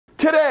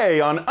Today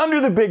on Under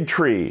the Big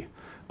Tree,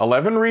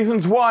 11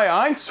 reasons why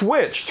I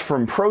switched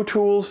from Pro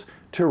Tools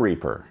to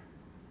Reaper.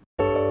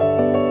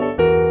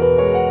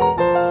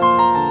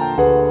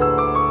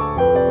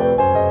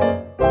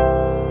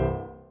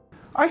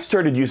 I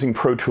started using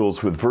Pro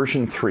Tools with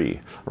version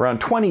 3 around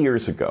 20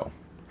 years ago.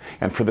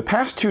 And for the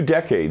past 2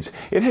 decades,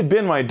 it had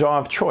been my DAW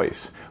of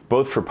choice,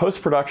 both for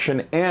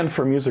post-production and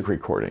for music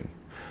recording.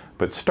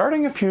 But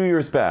starting a few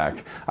years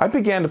back, I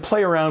began to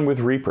play around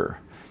with Reaper.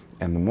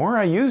 And the more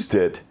I used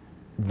it,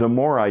 the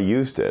more I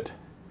used it.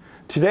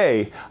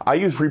 Today, I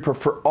use Reaper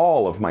for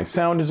all of my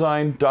sound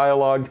design,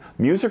 dialogue,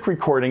 music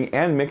recording,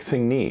 and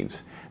mixing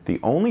needs. The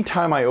only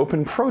time I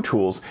open Pro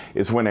Tools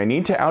is when I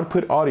need to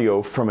output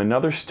audio from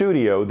another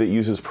studio that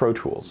uses Pro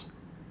Tools.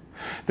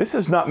 This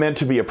is not meant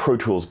to be a Pro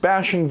Tools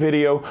bashing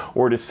video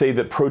or to say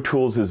that Pro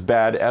Tools is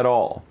bad at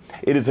all.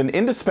 It is an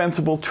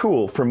indispensable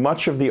tool for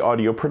much of the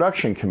audio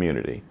production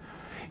community.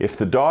 If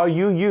the DAW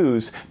you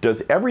use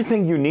does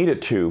everything you need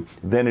it to,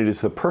 then it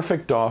is the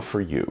perfect DAW for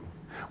you.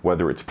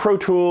 Whether it's Pro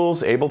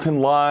Tools, Ableton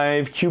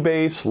Live,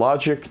 Cubase,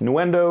 Logic,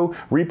 Nuendo,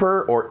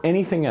 Reaper, or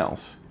anything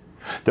else.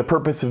 The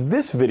purpose of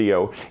this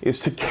video is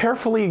to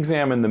carefully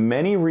examine the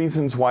many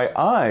reasons why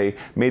I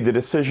made the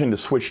decision to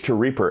switch to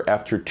Reaper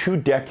after 2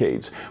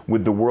 decades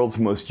with the world's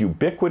most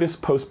ubiquitous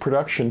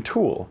post-production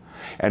tool,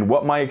 and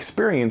what my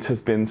experience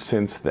has been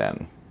since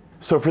then.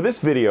 So for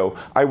this video,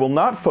 I will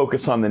not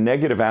focus on the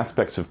negative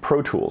aspects of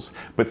Pro Tools,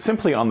 but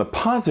simply on the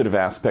positive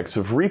aspects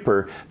of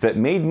Reaper that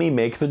made me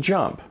make the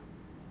jump.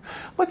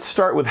 Let's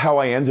start with how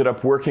I ended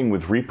up working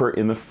with Reaper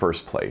in the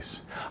first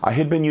place. I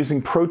had been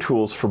using Pro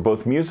Tools for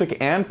both music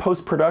and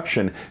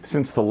post-production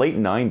since the late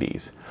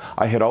 90s.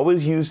 I had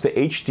always used the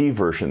HD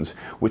versions,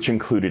 which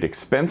included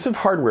expensive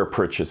hardware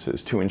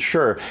purchases to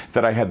ensure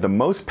that I had the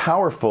most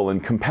powerful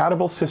and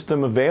compatible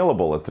system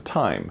available at the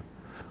time.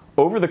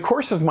 Over the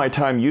course of my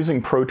time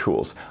using Pro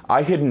Tools,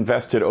 I had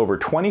invested over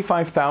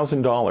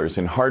 $25,000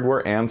 in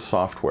hardware and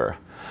software.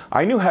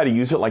 I knew how to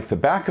use it like the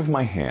back of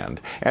my hand,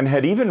 and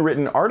had even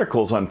written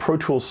articles on Pro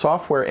Tools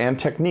software and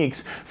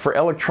techniques for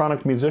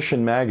Electronic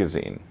Musician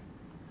magazine.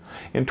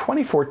 In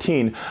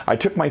 2014, I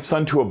took my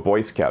son to a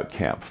Boy Scout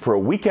camp for a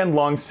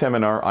weekend-long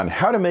seminar on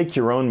how to make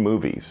your own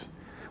movies.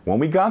 When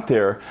we got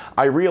there,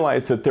 I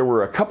realized that there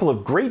were a couple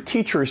of great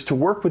teachers to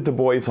work with the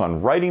boys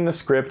on writing the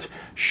script,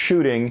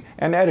 shooting,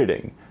 and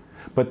editing.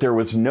 But there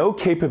was no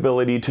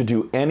capability to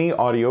do any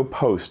audio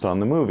post on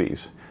the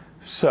movies.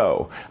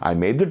 So, I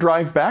made the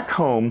drive back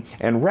home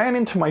and ran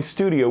into my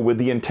studio with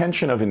the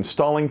intention of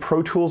installing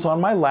Pro Tools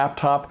on my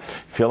laptop,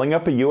 filling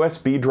up a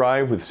USB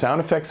drive with sound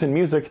effects and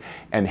music,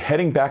 and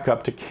heading back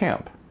up to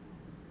camp.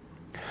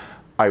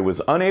 I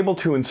was unable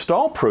to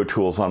install Pro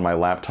Tools on my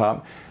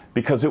laptop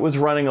because it was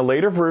running a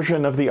later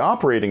version of the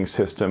operating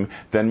system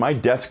than my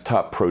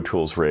desktop Pro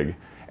Tools rig,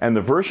 and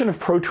the version of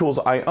Pro Tools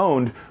I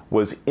owned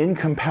was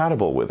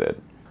incompatible with it.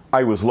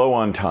 I was low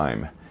on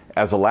time.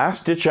 As a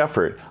last-ditch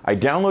effort, I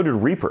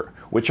downloaded Reaper,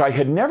 which I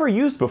had never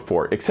used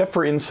before except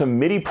for in some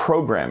MIDI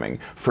programming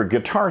for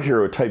Guitar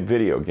Hero type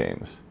video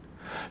games.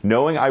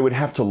 Knowing I would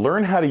have to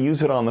learn how to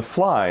use it on the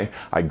fly,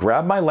 I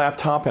grabbed my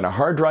laptop and a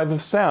hard drive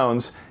of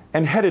sounds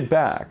and headed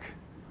back.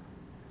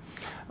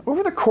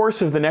 Over the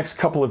course of the next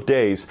couple of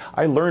days,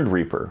 I learned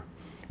Reaper,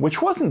 which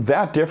wasn't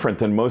that different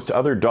than most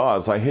other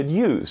DAWs I had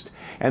used,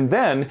 and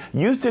then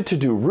used it to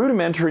do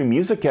rudimentary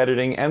music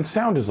editing and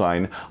sound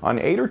design on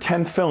 8 or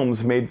 10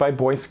 films made by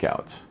Boy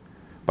Scouts.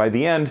 By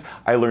the end,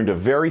 I learned a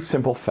very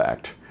simple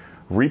fact.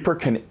 Reaper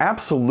can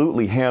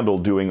absolutely handle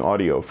doing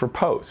audio for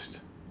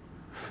post.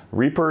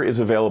 Reaper is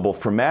available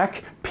for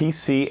Mac,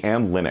 PC,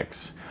 and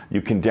Linux.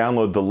 You can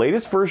download the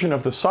latest version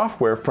of the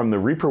software from the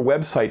Reaper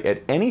website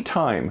at any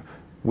time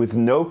with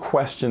no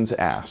questions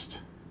asked.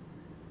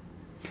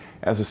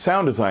 As a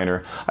sound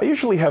designer, I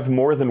usually have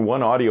more than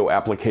one audio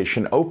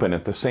application open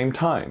at the same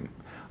time.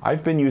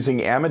 I've been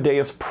using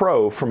Amadeus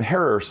Pro from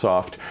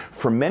Harrorsoft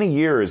for many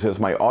years as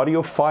my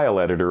audio file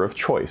editor of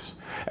choice,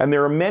 and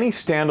there are many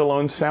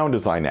standalone sound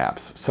design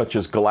apps, such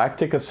as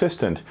Galactic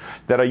Assistant,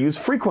 that I use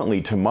frequently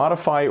to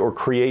modify or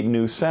create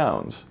new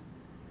sounds.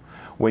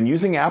 When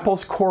using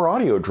Apple's Core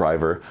Audio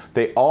driver,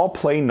 they all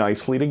play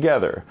nicely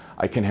together.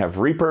 I can have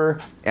Reaper,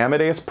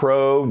 Amadeus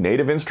Pro,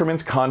 Native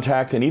Instruments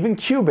Contact, and even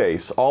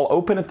Cubase all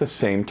open at the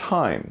same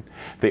time.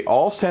 They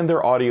all send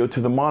their audio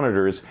to the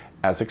monitors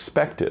as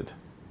expected.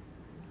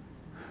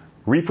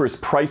 Reaper's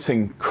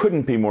pricing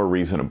couldn't be more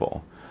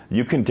reasonable.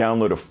 You can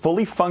download a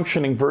fully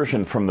functioning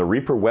version from the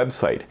Reaper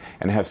website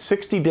and have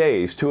 60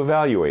 days to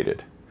evaluate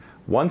it.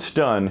 Once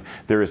done,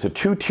 there is a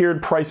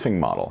 2-tiered pricing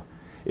model.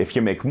 If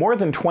you make more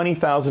than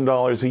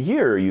 $20,000 a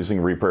year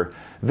using Reaper,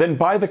 then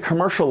buy the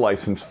commercial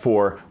license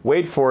for,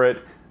 wait for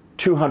it,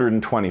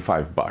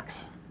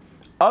 $225.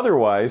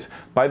 Otherwise,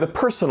 buy the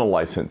personal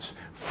license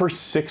for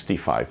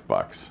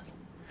 $65.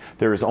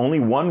 There is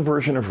only one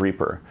version of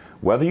Reaper.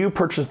 Whether you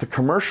purchase the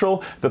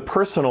commercial, the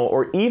personal,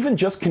 or even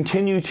just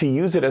continue to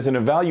use it as an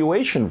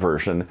evaluation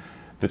version,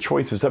 the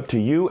choice is up to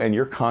you and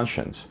your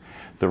conscience.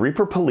 The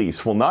Reaper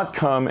police will not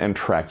come and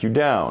track you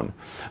down.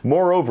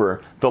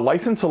 Moreover, the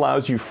license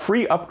allows you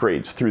free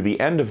upgrades through the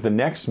end of the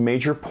next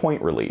major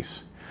point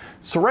release.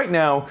 So right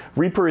now,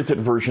 Reaper is at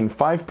version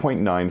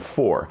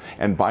 5.94,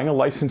 and buying a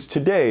license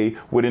today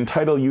would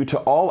entitle you to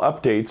all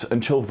updates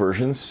until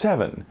version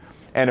 7.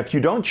 And if you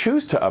don't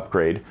choose to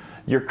upgrade,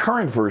 your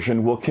current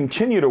version will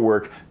continue to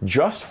work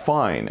just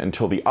fine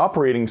until the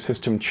operating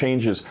system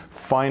changes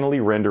finally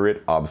render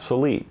it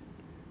obsolete.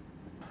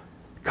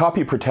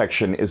 Copy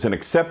protection is an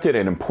accepted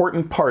and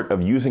important part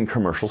of using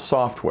commercial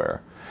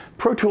software.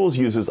 Pro Tools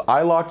uses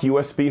iLok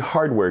USB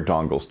hardware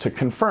dongles to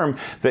confirm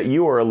that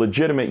you are a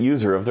legitimate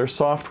user of their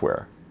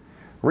software.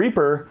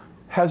 Reaper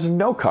has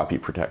no copy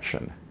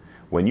protection.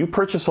 When you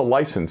purchase a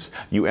license,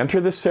 you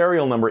enter the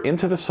serial number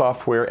into the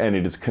software and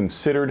it is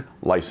considered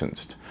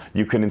licensed.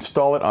 You can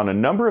install it on a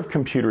number of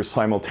computers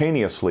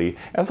simultaneously,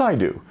 as I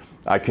do.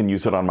 I can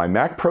use it on my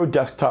Mac Pro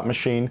desktop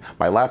machine,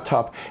 my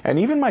laptop, and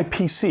even my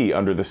PC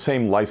under the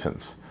same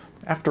license.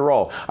 After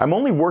all, I'm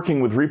only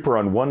working with Reaper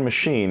on one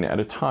machine at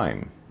a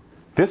time.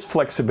 This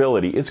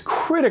flexibility is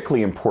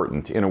critically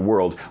important in a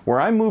world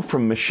where I move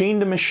from machine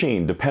to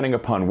machine depending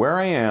upon where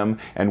I am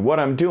and what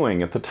I'm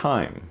doing at the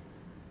time.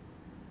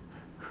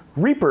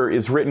 Reaper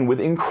is written with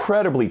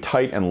incredibly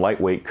tight and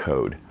lightweight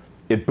code.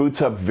 It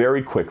boots up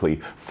very quickly,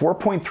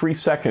 4.3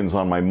 seconds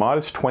on my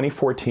modest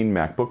 2014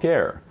 MacBook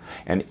Air.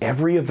 And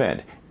every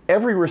event,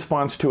 every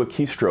response to a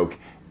keystroke,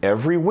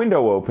 every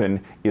window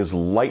open is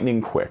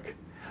lightning quick.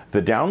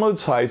 The download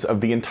size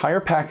of the entire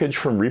package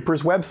from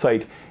Reaper's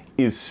website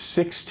is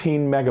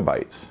 16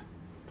 megabytes.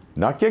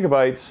 Not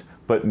gigabytes,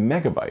 but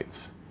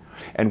megabytes.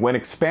 And when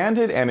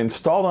expanded and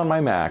installed on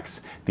my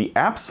Macs, the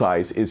app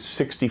size is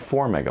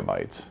 64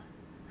 megabytes.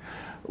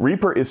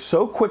 Reaper is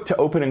so quick to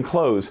open and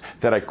close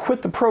that I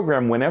quit the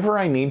program whenever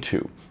I need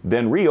to,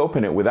 then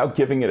reopen it without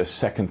giving it a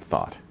second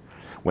thought.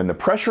 When the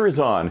pressure is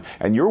on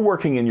and you're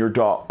working in your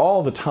DAW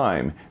all the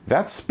time,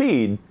 that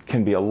speed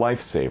can be a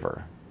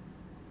lifesaver.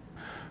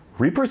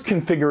 Reaper's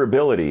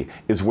configurability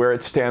is where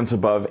it stands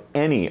above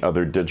any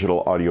other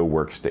digital audio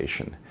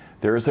workstation.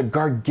 There is a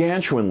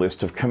gargantuan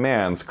list of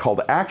commands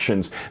called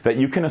actions that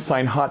you can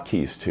assign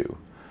hotkeys to.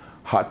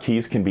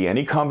 Hotkeys can be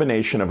any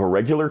combination of a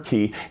regular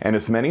key and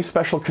as many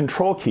special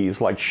control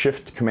keys like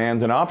Shift,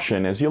 Command, and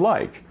Option as you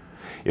like.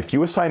 If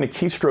you assign a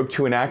keystroke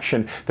to an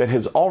action that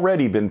has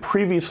already been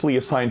previously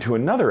assigned to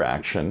another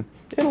action,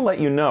 it'll let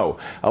you know,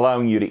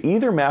 allowing you to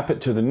either map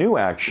it to the new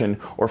action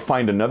or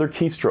find another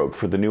keystroke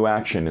for the new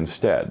action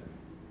instead.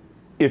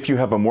 If you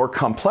have a more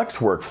complex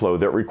workflow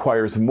that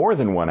requires more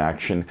than one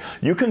action,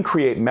 you can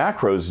create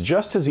macros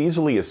just as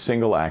easily as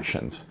single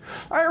actions.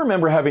 I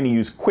remember having to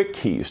use quick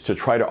keys to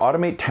try to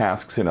automate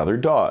tasks in other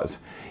DAWs.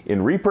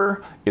 In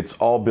Reaper, it's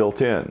all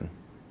built in.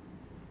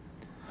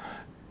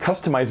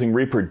 Customizing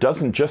Reaper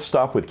doesn't just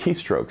stop with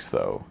keystrokes,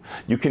 though.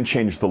 You can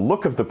change the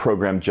look of the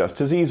program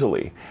just as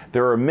easily.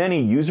 There are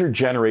many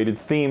user-generated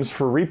themes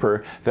for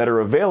Reaper that are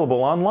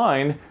available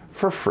online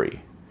for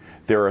free.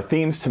 There are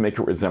themes to make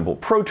it resemble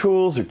Pro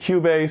Tools or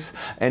Cubase,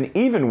 and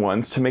even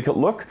ones to make it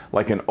look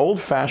like an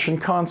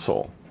old-fashioned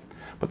console.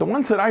 But the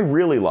ones that I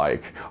really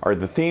like are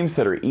the themes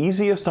that are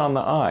easiest on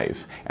the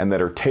eyes and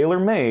that are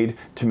tailor-made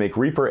to make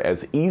Reaper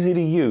as easy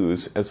to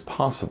use as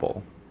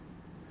possible.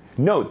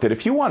 Note that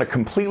if you want to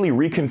completely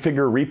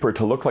reconfigure Reaper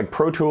to look like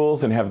Pro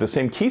Tools and have the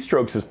same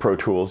keystrokes as Pro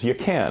Tools, you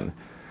can.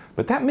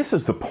 But that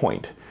misses the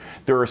point.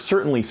 There are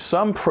certainly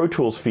some Pro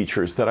Tools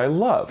features that I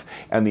love,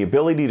 and the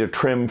ability to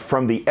trim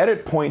from the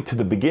edit point to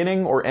the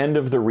beginning or end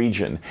of the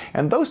region,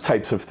 and those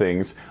types of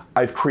things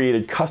I've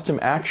created custom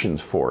actions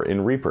for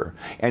in Reaper,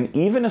 and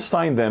even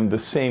assigned them the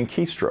same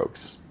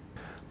keystrokes.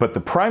 But the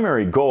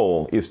primary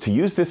goal is to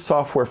use this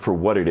software for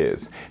what it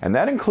is, and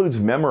that includes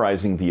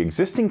memorizing the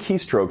existing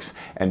keystrokes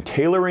and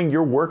tailoring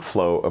your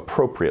workflow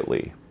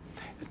appropriately.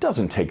 It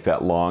doesn't take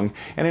that long,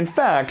 and in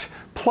fact,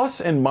 plus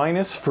and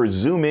minus for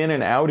zoom in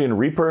and out in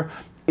Reaper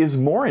is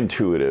more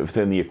intuitive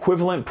than the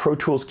equivalent Pro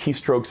Tools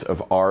keystrokes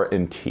of R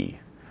and T.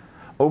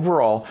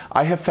 Overall,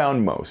 I have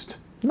found most,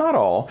 not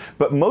all,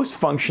 but most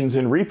functions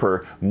in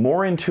Reaper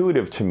more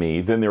intuitive to me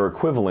than their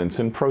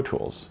equivalents in Pro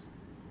Tools.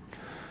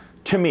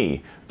 To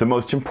me, the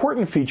most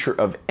important feature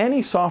of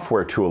any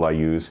software tool I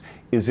use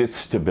is its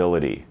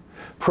stability.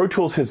 Pro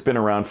Tools has been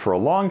around for a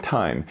long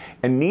time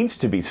and needs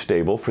to be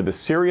stable for the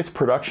serious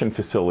production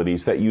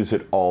facilities that use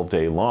it all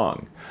day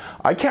long.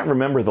 I can't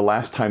remember the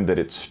last time that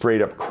it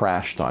straight up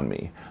crashed on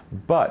me,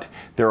 but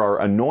there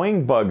are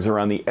annoying bugs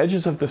around the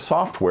edges of the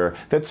software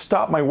that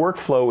stop my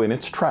workflow in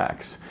its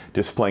tracks,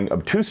 displaying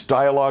obtuse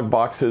dialog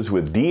boxes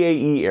with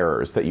DAE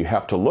errors that you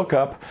have to look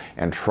up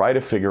and try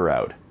to figure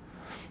out.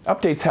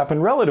 Updates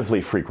happen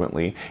relatively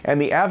frequently, and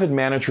the Avid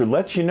Manager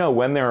lets you know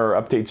when there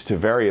are updates to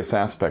various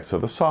aspects of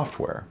the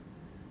software.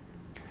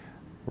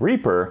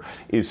 Reaper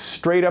is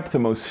straight up the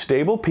most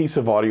stable piece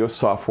of audio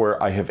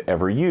software I have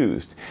ever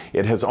used.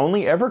 It has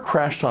only ever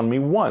crashed on me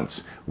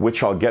once,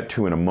 which I'll get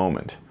to in a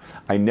moment.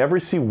 I never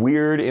see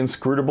weird,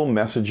 inscrutable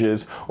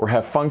messages or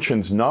have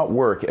functions not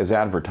work as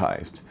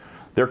advertised.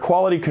 Their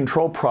quality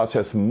control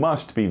process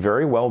must be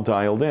very well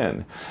dialed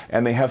in,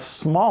 and they have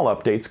small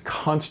updates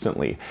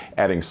constantly,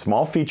 adding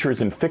small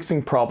features and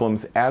fixing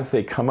problems as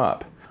they come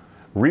up.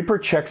 Reaper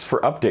checks for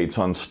updates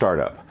on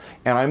startup,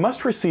 and I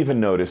must receive a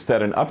notice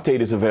that an update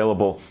is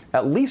available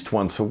at least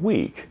once a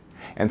week.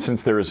 And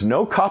since there is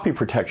no copy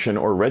protection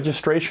or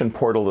registration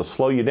portal to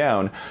slow you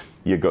down,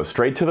 you go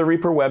straight to the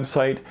Reaper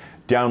website,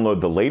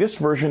 download the latest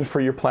version for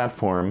your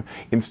platform,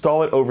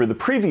 install it over the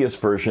previous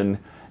version,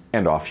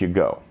 and off you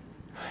go.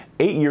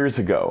 8 years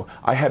ago,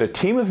 I had a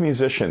team of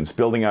musicians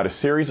building out a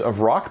series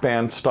of rock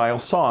band style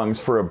songs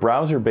for a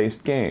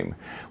browser-based game.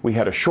 We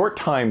had a short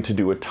time to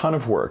do a ton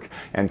of work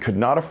and could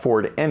not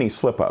afford any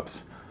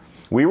slip-ups.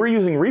 We were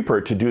using Reaper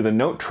to do the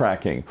note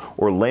tracking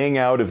or laying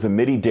out of the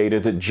MIDI data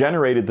that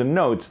generated the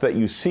notes that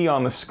you see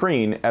on the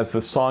screen as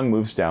the song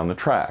moves down the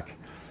track.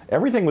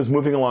 Everything was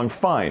moving along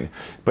fine,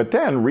 but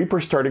then Reaper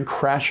started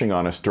crashing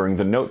on us during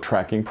the note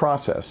tracking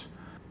process.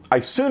 I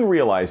soon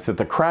realized that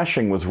the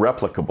crashing was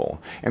replicable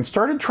and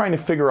started trying to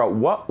figure out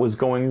what was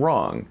going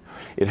wrong.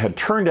 It had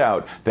turned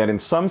out that in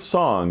some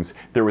songs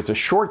there was a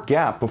short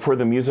gap before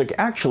the music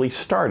actually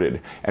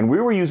started, and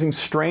we were using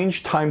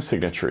strange time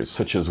signatures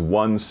such as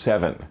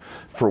 1-7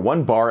 for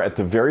one bar at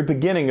the very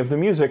beginning of the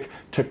music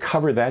to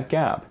cover that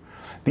gap.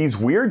 These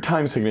weird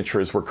time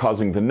signatures were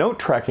causing the note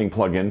tracking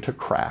plugin to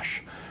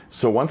crash.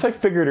 So once I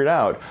figured it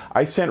out,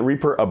 I sent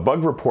Reaper a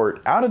bug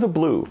report out of the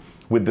blue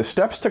with the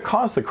steps to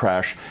cause the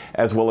crash,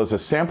 as well as a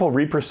sample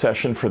Reaper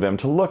session for them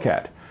to look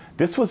at.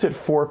 This was at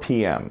 4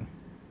 p.m.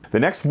 The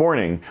next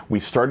morning, we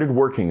started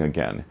working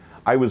again.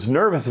 I was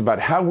nervous about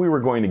how we were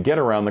going to get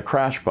around the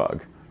crash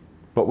bug.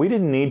 But we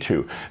didn't need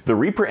to. The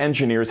Reaper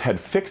engineers had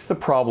fixed the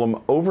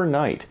problem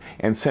overnight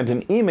and sent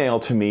an email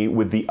to me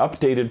with the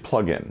updated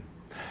plugin.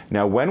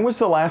 Now, when was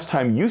the last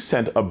time you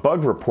sent a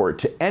bug report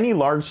to any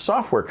large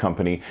software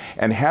company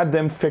and had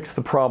them fix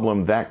the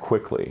problem that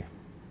quickly?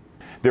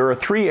 There are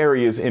 3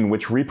 areas in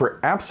which Reaper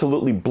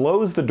absolutely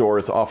blows the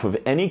doors off of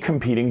any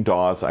competing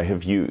DAWs I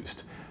have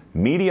used: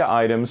 media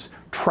items,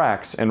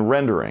 tracks, and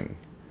rendering.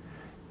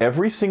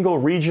 Every single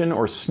region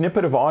or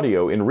snippet of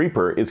audio in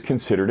Reaper is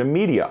considered a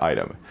media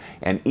item,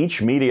 and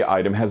each media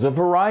item has a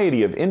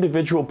variety of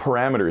individual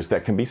parameters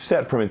that can be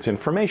set from its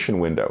information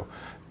window: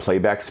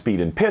 playback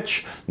speed and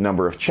pitch,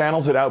 number of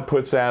channels it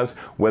outputs as,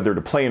 whether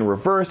to play in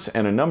reverse,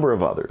 and a number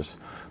of others.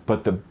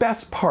 But the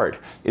best part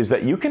is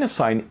that you can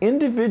assign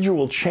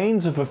individual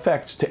chains of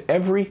effects to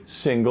every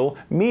single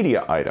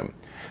media item.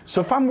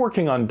 So if I'm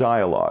working on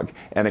dialogue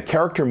and a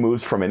character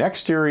moves from an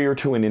exterior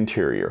to an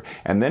interior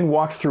and then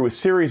walks through a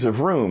series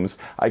of rooms,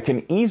 I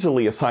can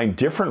easily assign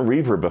different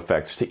reverb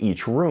effects to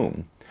each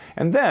room.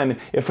 And then,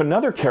 if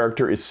another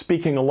character is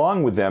speaking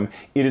along with them,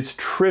 it is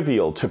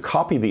trivial to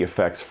copy the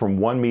effects from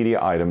one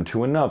media item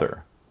to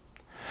another.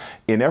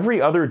 In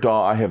every other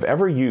DAW I have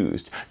ever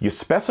used, you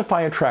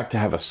specify a track to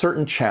have a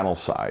certain channel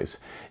size.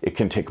 It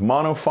can take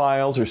mono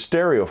files or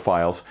stereo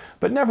files,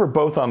 but never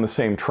both on the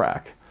same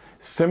track.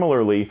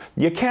 Similarly,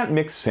 you can't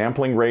mix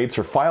sampling rates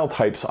or file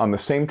types on the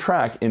same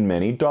track in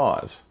many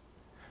DAWs.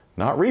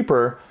 Not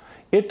Reaper.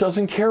 It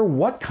doesn't care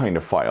what kind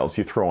of files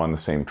you throw on the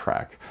same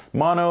track.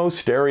 Mono,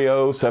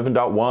 stereo,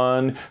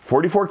 7.1,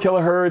 44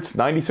 kilohertz,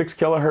 96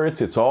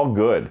 kilohertz, it's all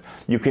good.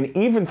 You can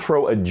even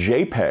throw a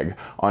JPEG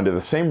onto the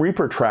same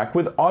Reaper track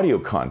with audio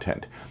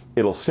content.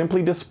 It'll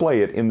simply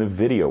display it in the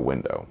video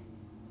window.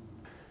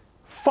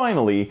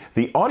 Finally,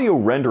 the audio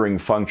rendering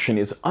function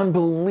is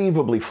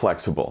unbelievably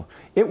flexible.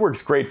 It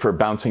works great for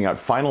bouncing out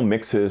final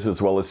mixes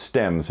as well as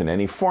stems in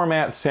any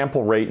format,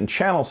 sample rate, and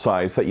channel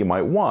size that you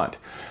might want.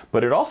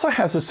 But it also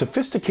has a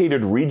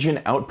sophisticated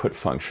region output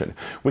function,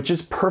 which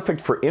is perfect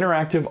for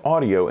interactive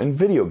audio and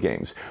video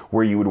games,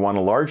 where you would want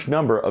a large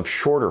number of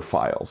shorter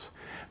files.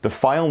 The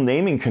file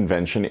naming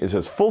convention is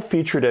as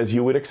full-featured as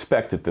you would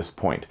expect at this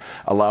point,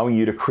 allowing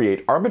you to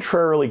create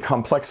arbitrarily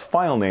complex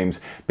file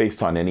names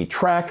based on any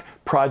track,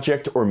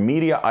 project, or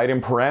media item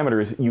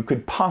parameters you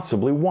could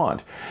possibly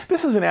want.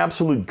 This is an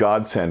absolute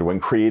godsend when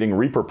creating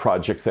Reaper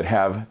projects that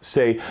have,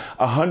 say,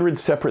 100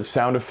 separate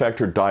sound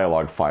effect or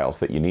dialogue files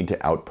that you need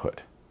to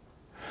output.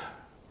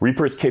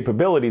 Reaper's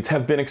capabilities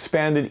have been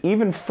expanded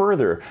even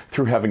further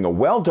through having a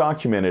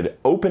well-documented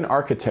open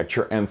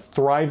architecture and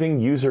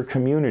thriving user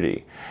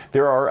community.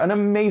 There are an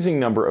amazing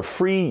number of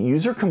free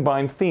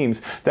user-combined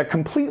themes that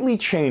completely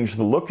change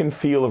the look and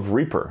feel of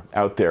Reaper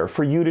out there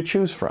for you to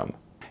choose from.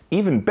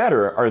 Even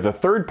better are the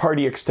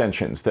third-party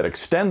extensions that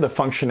extend the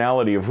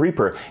functionality of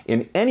Reaper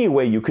in any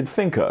way you could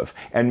think of,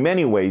 and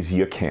many ways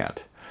you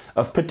can't.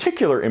 Of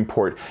particular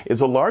import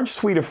is a large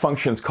suite of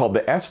functions called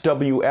the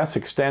SWS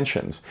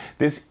extensions.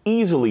 This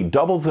easily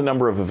doubles the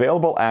number of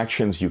available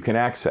actions you can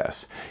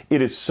access.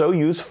 It is so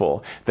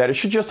useful that it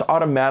should just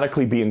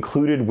automatically be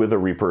included with a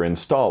Reaper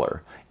installer.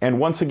 And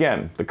once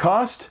again, the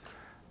cost?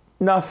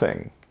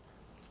 Nothing.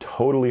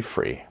 Totally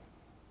free.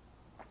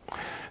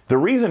 The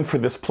reason for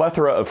this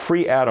plethora of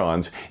free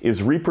add-ons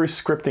is Reaper's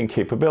scripting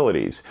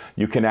capabilities.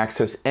 You can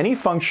access any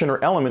function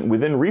or element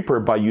within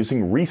Reaper by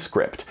using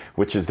Rescript,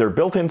 which is their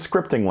built-in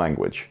scripting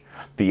language.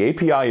 The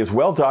API is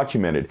well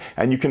documented,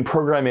 and you can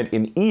program it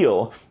in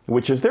EEL,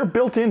 which is their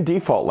built-in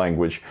default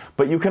language,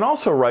 but you can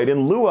also write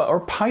in Lua or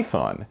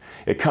Python.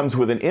 It comes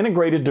with an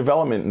integrated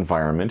development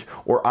environment,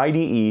 or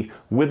IDE,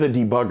 with a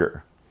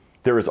debugger.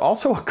 There is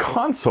also a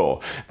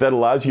console that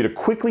allows you to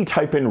quickly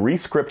type in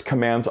rescript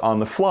commands on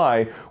the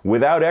fly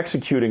without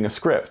executing a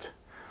script.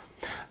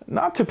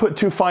 Not to put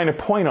too fine a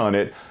point on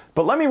it,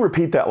 but let me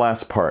repeat that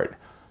last part.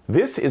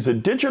 This is a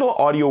digital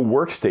audio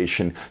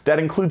workstation that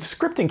includes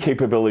scripting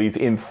capabilities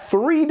in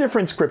 3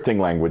 different scripting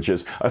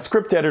languages, a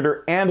script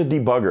editor, and a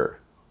debugger.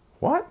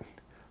 What?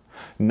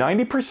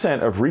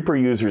 90% of Reaper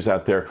users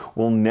out there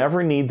will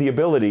never need the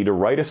ability to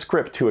write a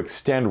script to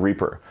extend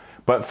Reaper.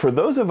 But for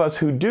those of us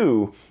who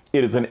do,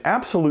 it is an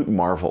absolute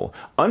marvel,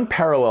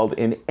 unparalleled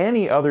in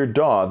any other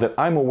DAW that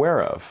I'm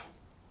aware of.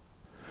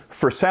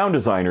 For sound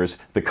designers,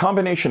 the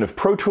combination of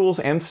Pro Tools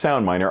and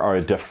SoundMiner are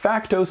a de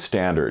facto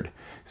standard.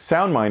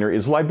 SoundMiner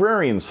is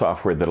librarian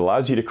software that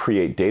allows you to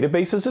create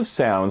databases of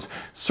sounds,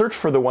 search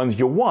for the ones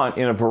you want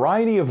in a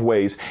variety of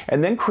ways,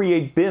 and then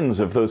create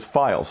bins of those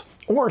files,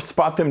 or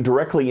spot them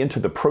directly into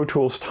the Pro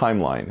Tools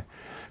timeline.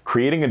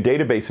 Creating a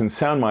database in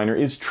SoundMiner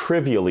is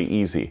trivially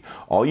easy.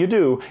 All you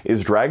do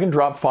is drag and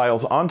drop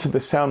files onto the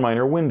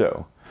SoundMiner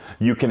window.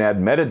 You can add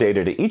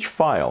metadata to each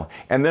file,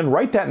 and then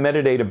write that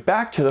metadata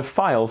back to the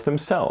files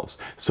themselves.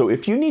 So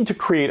if you need to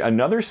create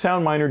another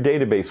SoundMiner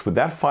database with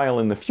that file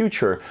in the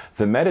future,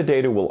 the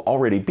metadata will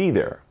already be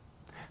there.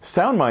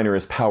 SoundMiner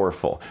is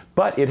powerful,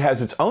 but it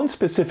has its own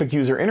specific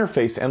user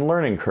interface and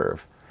learning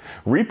curve.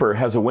 Reaper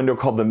has a window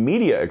called the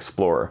Media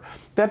Explorer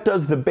that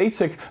does the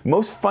basic,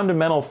 most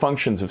fundamental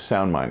functions of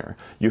SoundMiner.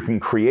 You can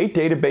create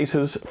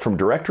databases from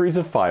directories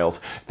of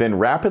files, then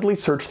rapidly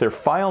search their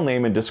file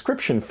name and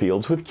description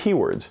fields with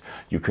keywords.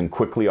 You can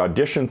quickly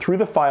audition through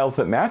the files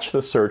that match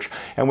the search,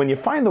 and when you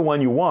find the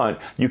one you want,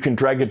 you can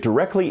drag it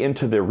directly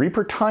into the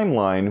Reaper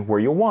timeline where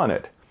you want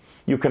it.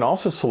 You can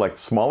also select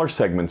smaller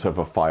segments of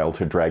a file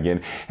to drag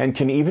in, and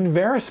can even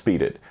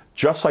varispeed it,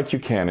 just like you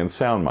can in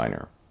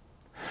SoundMiner.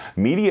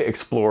 Media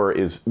Explorer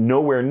is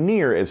nowhere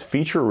near as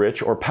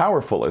feature-rich or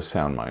powerful as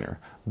SoundMiner,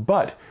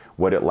 but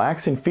what it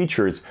lacks in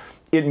features,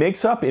 it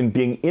makes up in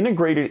being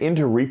integrated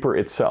into Reaper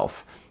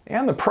itself.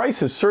 And the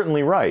price is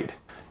certainly right.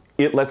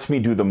 It lets me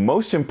do the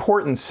most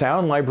important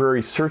sound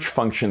library search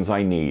functions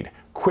I need,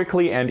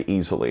 quickly and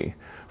easily.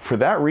 For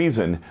that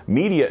reason,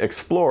 Media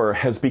Explorer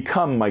has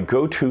become my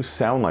go-to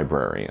sound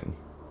librarian.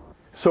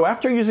 So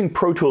after using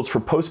Pro Tools for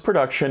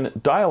post-production,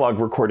 dialogue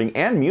recording,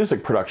 and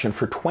music production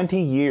for 20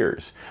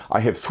 years,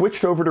 I have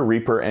switched over to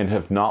Reaper and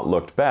have not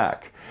looked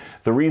back.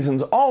 The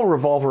reasons all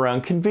revolve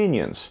around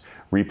convenience.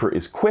 Reaper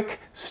is quick,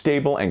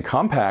 stable, and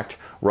compact,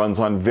 runs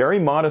on very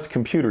modest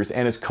computers,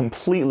 and is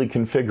completely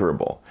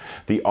configurable.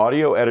 The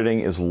audio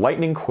editing is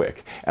lightning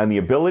quick, and the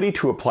ability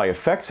to apply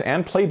effects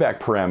and playback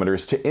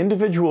parameters to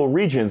individual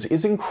regions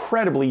is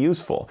incredibly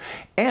useful.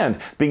 And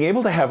being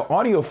able to have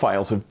audio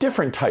files of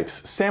different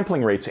types,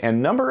 sampling rates,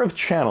 and number of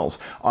channels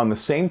on the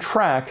same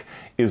track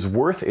is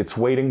worth its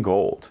weight in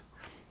gold.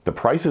 The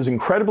price is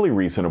incredibly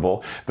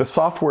reasonable, the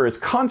software is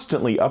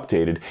constantly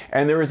updated,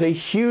 and there is a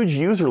huge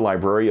user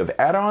library of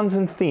add-ons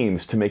and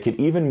themes to make it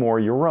even more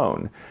your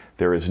own.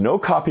 There is no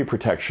copy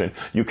protection,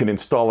 you can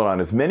install it on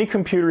as many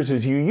computers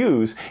as you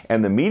use,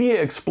 and the Media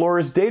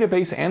Explorer's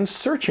database and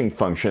searching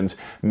functions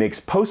makes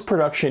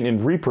post-production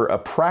in Reaper a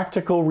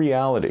practical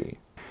reality.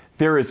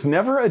 There is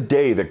never a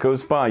day that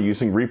goes by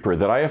using Reaper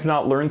that I have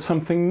not learned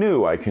something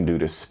new I can do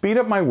to speed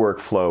up my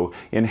workflow,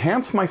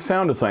 enhance my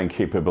sound design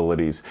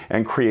capabilities,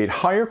 and create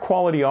higher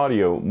quality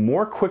audio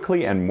more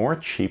quickly and more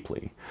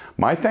cheaply.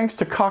 My thanks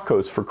to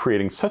Kakos for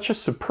creating such a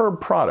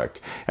superb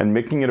product and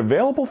making it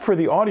available for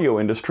the audio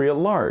industry at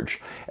large,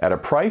 at a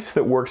price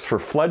that works for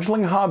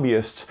fledgling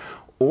hobbyists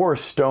or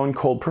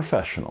stone-cold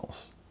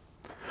professionals.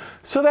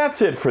 So that's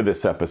it for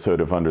this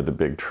episode of Under the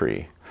Big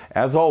Tree.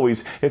 As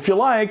always, if you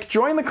like,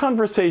 join the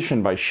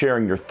conversation by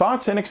sharing your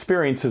thoughts and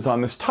experiences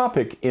on this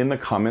topic in the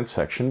comments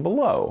section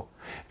below.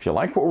 If you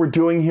like what we're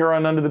doing here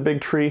on Under the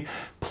Big Tree,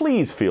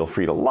 please feel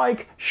free to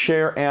like,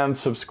 share, and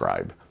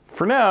subscribe.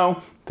 For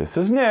now, this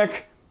is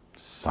Nick,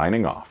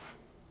 signing off.